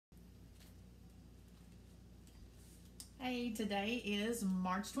Hey, today is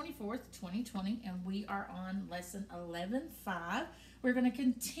March 24th, 2020, and we are on lesson 11.5. We're going to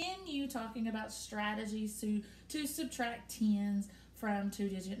continue talking about strategies to subtract tens from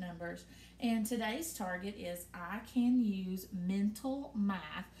two-digit numbers. And today's target is I can use mental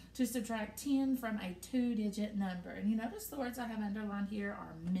math to subtract 10 from a two-digit number. And you notice the words I have underlined here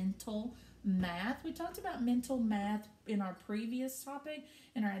are mental math. We talked about mental math in our previous topic,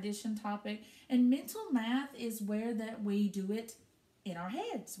 in our addition topic, and mental math is where that we do it in our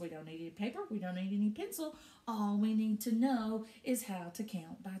heads. We don't need any paper, we don't need any pencil. All we need to know is how to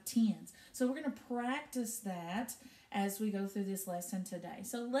count by tens. So we're going to practice that as we go through this lesson today.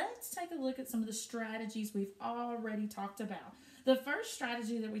 So let's take a look at some of the strategies we've already talked about. The first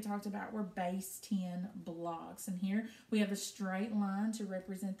strategy that we talked about were base 10 blocks. And here we have a straight line to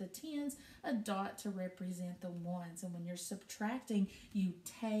represent the tens, a dot to represent the ones. And when you're subtracting, you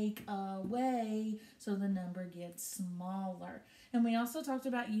take away so the number gets smaller. And we also talked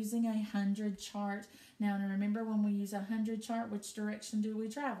about using a 100 chart. Now, remember when we use a 100 chart, which direction do we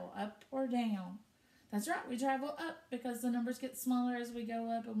travel? Up or down? That's right, we travel up because the numbers get smaller as we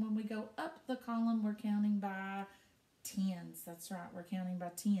go up. And when we go up the column, we're counting by tens. That's right, we're counting by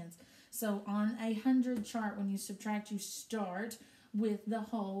tens. So on a 100 chart, when you subtract, you start with the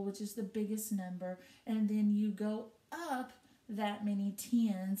whole, which is the biggest number, and then you go up that many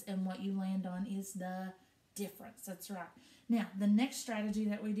tens, and what you land on is the difference. That's right. Now, the next strategy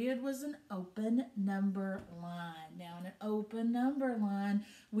that we did was an open number line. Now, in an open number line,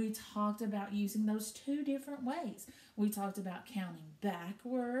 we talked about using those two different ways. We talked about counting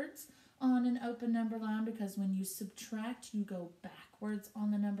backwards on an open number line because when you subtract, you go backwards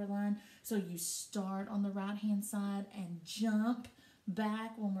on the number line. So you start on the right-hand side and jump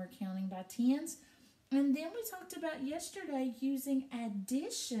back when we're counting by tens. And then we talked about yesterday using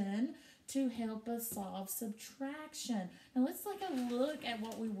addition to help us solve subtraction. Now let's take a look at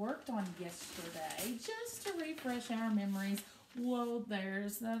what we worked on yesterday just to refresh our memories. Whoa,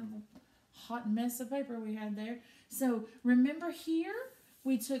 there's the hot mess of paper we had there. So remember here,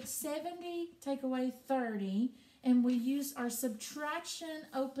 we took 70, take away 30, and we used our subtraction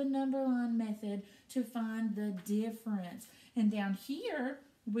open number line method to find the difference. And down here,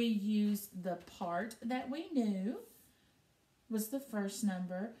 we used the part that we knew was the first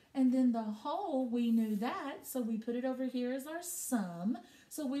number, and then the whole, we knew that, so we put it over here as our sum.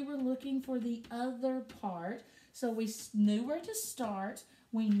 So we were looking for the other part, so we knew where to start,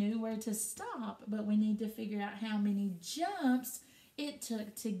 we knew where to stop, but we need to figure out how many jumps it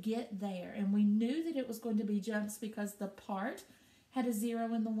took to get there. And we knew that it was going to be jumps because the part had a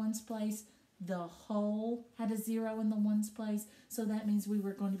 0 in the ones place, the whole had a 0 in the ones place, so that means we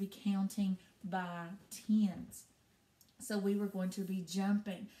were going to be counting by tens. So we were going to be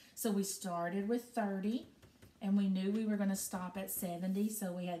jumping. So we started with 30, and we knew we were going to stop at 70,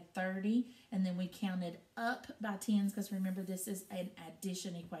 so we had 30, and then we counted up by tens, because remember, this is an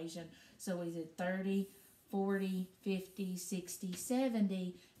addition equation. So we did 30, 40, 50, 60,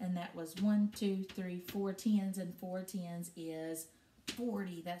 70, and that was 1, 2, 3, 4 tens, and 4 tens is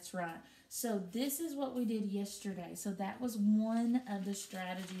 40. That's right. So this is what we did yesterday. So that was one of the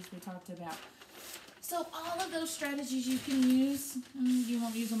strategies we talked about. So all of those strategies you can use, you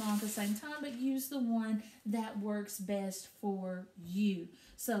won't use them all at the same time, but use the one that works best for you.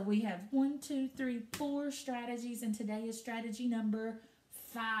 So we have 1, 2, 3, 4 strategies, and today is strategy number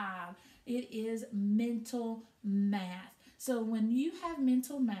 5. It is mental math. So when you have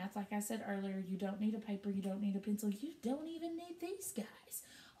mental math, like I said earlier, you don't need a paper, you don't need a pencil, you don't even need these guys.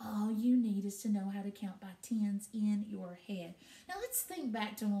 All you need is to know how to count by tens in your head. Now let's think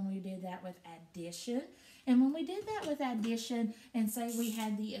back to when we did that with addition. And when we did that with addition, and say we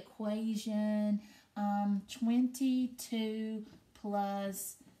had the equation 22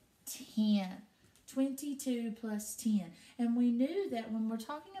 plus 10. 22 plus 10. And we knew that when we're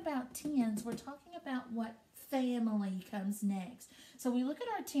talking about tens, we're talking about what family comes next. So we look at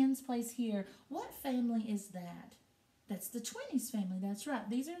our tens place here. What family is that? That's the 20s family. That's right.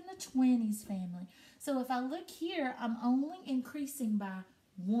 These are in the 20s family. So if I look here, I'm only increasing by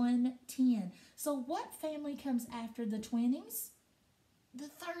 1 10. So what family comes after the 20s?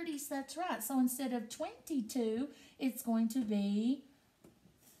 The 30s. That's right. So instead of 22, it's going to be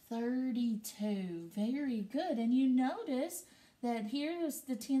 32. Very good. And you notice that here was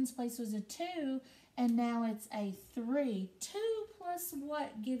the tens place was a 2, and now it's a 3. 2 plus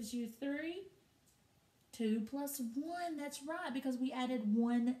what gives you 3? 2 plus 1. That's right, because we added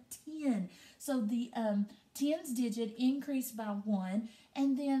 1 10. So the tens digit increased by 1,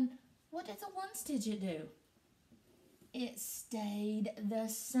 and then what did the ones digit do? It stayed the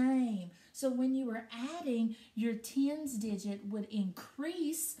same. So when you were adding, your tens digit would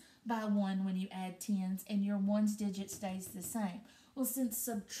increase by 1 when you add tens, and your ones digit stays the same. Well, since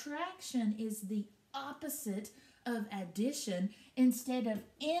subtraction is the opposite of addition, instead of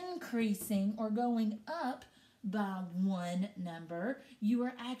increasing or going up by 1 number, you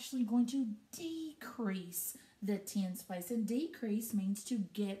are actually going to decrease the tens place. And decrease means to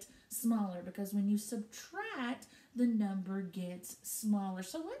get smaller, because when you subtract, the number gets smaller.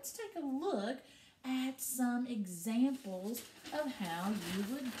 So let's take a look at some examples of how you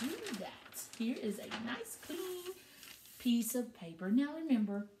would do that. Here is a nice clean piece of paper. Now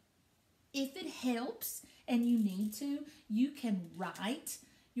remember, if it helps and you need to, you can write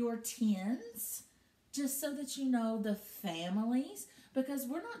your tens just so that you know the families, because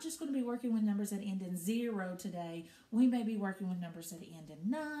we're not just going to be working with numbers that end in 0 today. We may be working with numbers that end in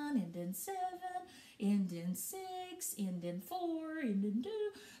 9, end in 7, end in 6, end in 4, end in 2.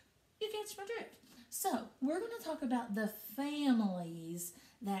 You catch my drift. So we're going to talk about the families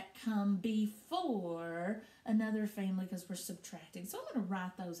that come before another family, because we're subtracting. So I'm going to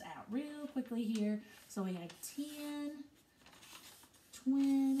write those out real quickly here. So we have 10,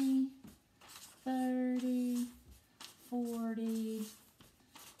 20, 30, 40,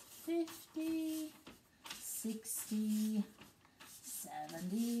 50, 60,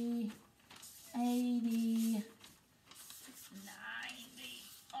 70, 80, 90.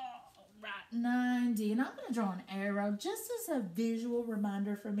 All right, 90. And I'm going to draw an arrow just as a visual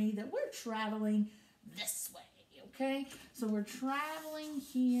reminder for me that we're traveling this way, okay? So we're traveling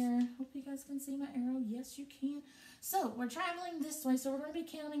here. Hope you guys can see my arrow. Yes, you can. So we're traveling this way, so we're going to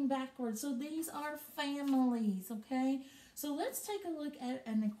be counting backwards. So these are families, okay? So let's take a look at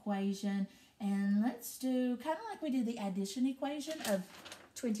an equation, and let's do kind of like we did the addition equation of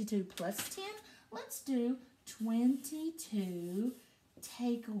 22 plus 10. Let's do 22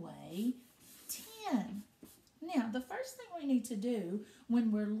 take away 10. Now, the first thing we need to do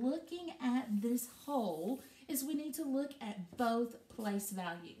when we're looking at this whole is we need to look at both place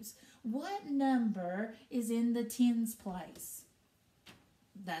values. What number is in the tens place?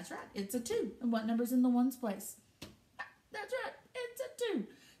 That's right, it's a 2. And what number's in the ones place? That's right, it's a 2.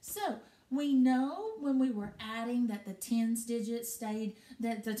 So we know when we were adding that the tens digit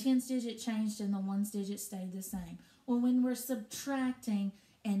changed and the ones digit stayed the same. Well, when we're subtracting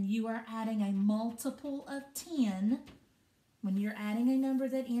and you are adding a multiple of 10, when you're adding a number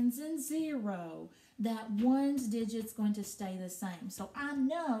that ends in 0, that ones digit's going to stay the same. So I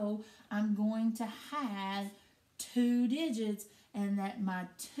know I'm going to have 2 digits, and that my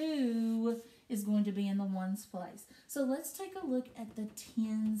 2 is going to be in the ones place. So let's take a look at the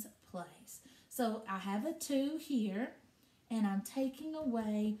tens place. So I have a 2 here, and I'm taking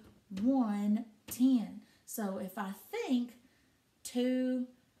away 1 10. So if I think 2,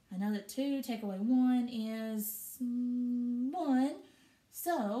 I know that 2 take away 1 is 1.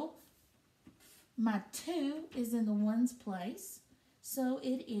 So my 2 is in the ones place, so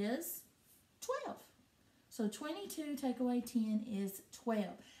it is 12. So 22 take away 10 is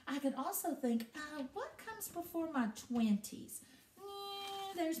 12. I could also think, what comes before my 20s?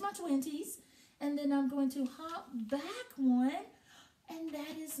 There's my 20s, and then I'm going to hop back 1, and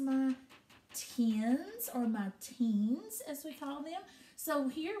that is my tens, or my teens as we call them. So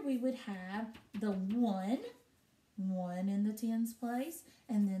here we would have the 1 in the tens place,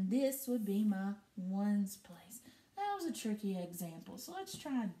 and then this would be my ones place. That was a tricky example, so let's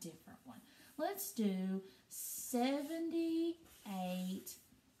try a different one. Let's do 78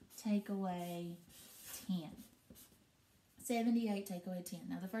 take away 10. 78 take away 10.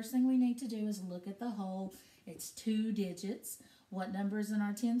 Now the first thing we need to do is look at the whole. It's 2 digits. What number is in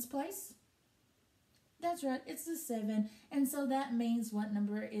our tens place? That's right, it's the 7. And so that means what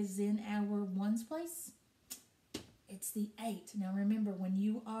number is in our ones place? It's the 8. Now remember, when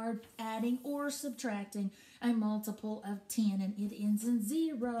you are adding or subtracting a multiple of 10 and it ends in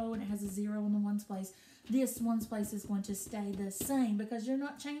 0 and it has a 0 in the ones place, this ones place is going to stay the same because you're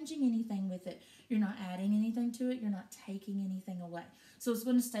not changing anything with it. You're not adding anything to it. You're not taking anything away. So it's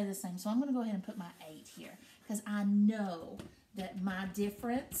going to stay the same. So I'm going to go ahead and put my 8 here because I know that my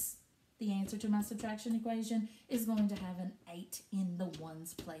difference, the answer to my subtraction equation, is going to have an 8 in the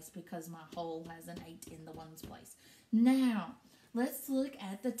ones place because my whole has an 8 in the ones place. Now, let's look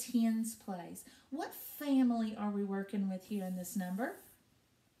at the tens place. What family are we working with here in this number?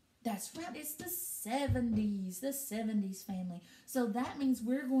 That's right, it's the 70s family. So that means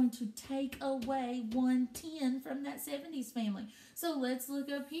we're going to take away 110 from that 70s family. So let's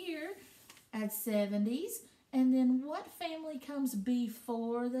look up here at 70s. And then what family comes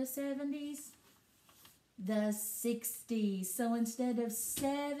before the 70s? the 60. So instead of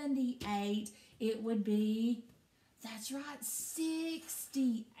 78, it would be, that's right,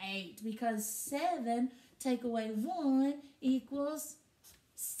 68. Because 7 take away 1 equals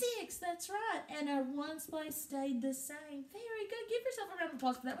 6. That's right. And our ones place stayed the same. Very good. Give yourself a round of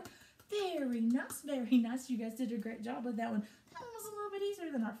applause for that one. Very nice. Very nice. You guys did a great job with that one. That one was a little bit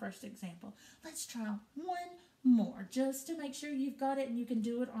easier than our first example. Let's try one more just to make sure you've got it and you can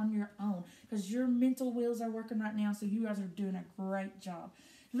do it on your own, because your mental wheels are working right now, so you guys are doing a great job.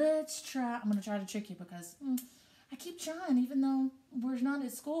 Let's try. I'm going to try to trick you because I keep trying. Even though we're not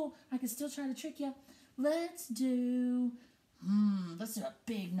at school, I can still try to trick you. Let's do a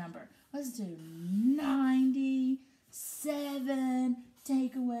big number. Let's do 97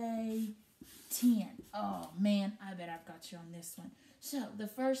 take away 10. Oh man, I bet I've got you on this one. So the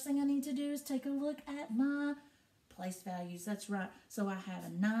first thing I need to do is take a look at my place values. That's right. So I have a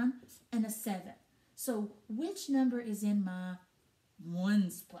 9 and a 7. So which number is in my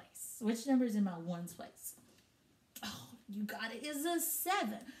ones place? Which number is in my ones place? Oh, you got it. It's a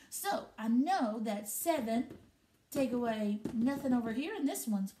 7. So I know that 7 take away nothing over here in this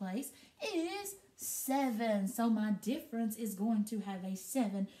one's place is 7. So my difference is going to have a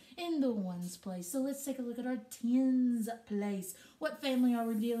 7 in the ones place. So let's take a look at our tens place. What family are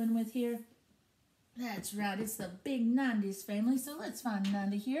we dealing with here? That's right, it's the big 90s family. So let's find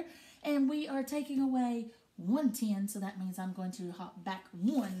 90 here. And we are taking away 110. So that means I'm going to hop back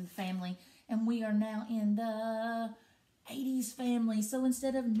 1 family. And we are now in the 80s family. So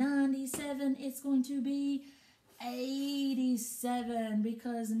instead of 97, it's going to be 87,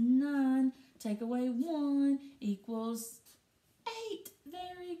 because 9 take away 1 equals 8.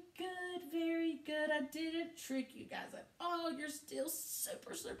 Very good, very good. I didn't trick you guys at all. You're still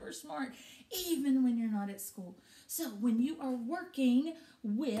super, super smart, even when you're not at school. So when you are working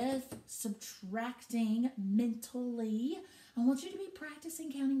with subtracting mentally, I want you to be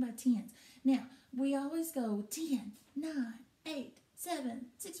practicing counting by tens. Now, we always go 10, 9, 8, 7,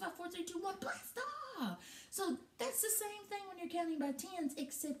 6, 5, 4, 3, 2, 1, blast off. So that's the same thing when you're counting by tens,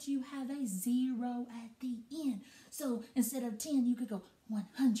 except you have a 0 at the end. So instead of 10, you could go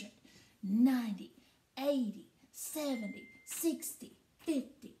 100, 90, 80, 70, 60,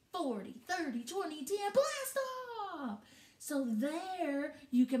 50, 40, 30, 20, 10, blast off. So there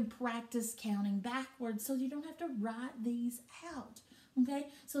you can practice counting backwards so you don't have to write these out. Okay,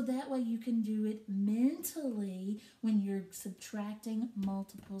 so that way you can do it mentally when you're subtracting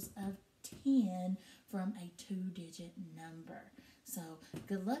multiples of 10 from a 2-digit number. So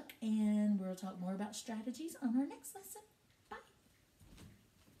good luck, and we'll talk more about strategies on our next lesson.